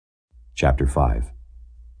Chapter 5.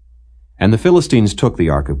 And the Philistines took the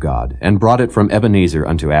ark of God, and brought it from Ebenezer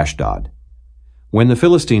unto Ashdod. When the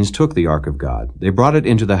Philistines took the ark of God, they brought it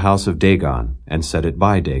into the house of Dagon, and set it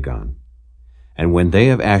by Dagon. And when they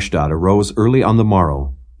of Ashdod arose early on the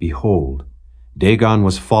morrow, behold, Dagon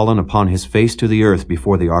was fallen upon his face to the earth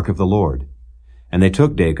before the ark of the Lord. And they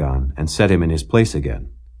took Dagon, and set him in his place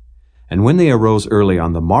again. And when they arose early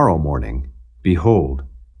on the morrow morning, behold,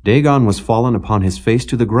 Dagon was fallen upon his face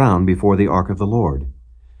to the ground before the ark of the Lord.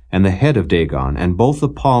 And the head of Dagon and both the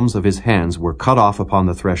palms of his hands were cut off upon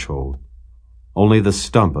the threshold. Only the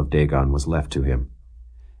stump of Dagon was left to him.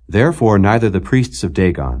 Therefore neither the priests of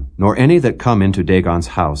Dagon, nor any that come into Dagon's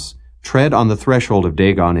house, tread on the threshold of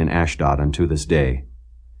Dagon in Ashdod unto this day.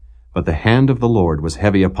 But the hand of the Lord was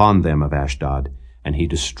heavy upon them of Ashdod, and he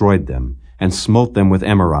destroyed them, and smote them with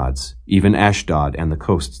emerods, even Ashdod and the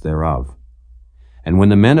coasts thereof. And when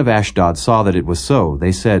the men of Ashdod saw that it was so,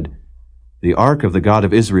 they said, The ark of the God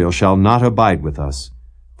of Israel shall not abide with us,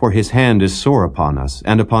 for his hand is sore upon us,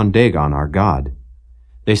 and upon Dagon our God.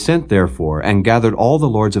 They sent therefore, and gathered all the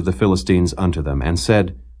lords of the Philistines unto them, and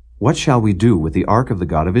said, What shall we do with the ark of the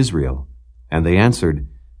God of Israel? And they answered,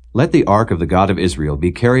 Let the ark of the God of Israel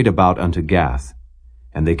be carried about unto Gath.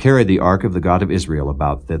 And they carried the ark of the God of Israel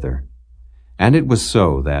about thither. And it was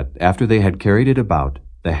so that, after they had carried it about,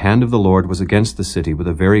 the hand of the Lord was against the city with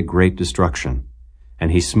a very great destruction.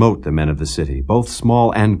 And he smote the men of the city, both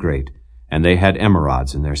small and great, and they had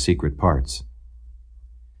emerods in their secret parts.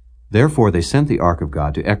 Therefore they sent the ark of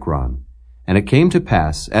God to Ekron. And it came to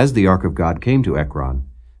pass, as the ark of God came to Ekron,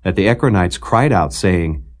 that the Ekronites cried out,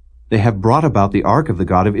 saying, They have brought about the ark of the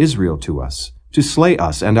God of Israel to us, to slay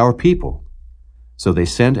us and our people. So they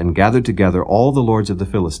sent and gathered together all the lords of the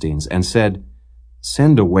Philistines, and said,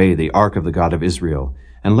 Send away the ark of the God of Israel,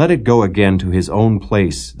 and let it go again to his own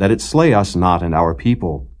place, that it slay us not and our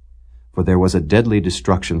people. For there was a deadly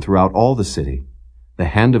destruction throughout all the city. The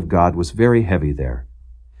hand of God was very heavy there.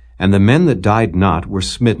 And the men that died not were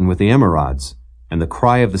smitten with the emerods, and the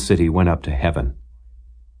cry of the city went up to heaven.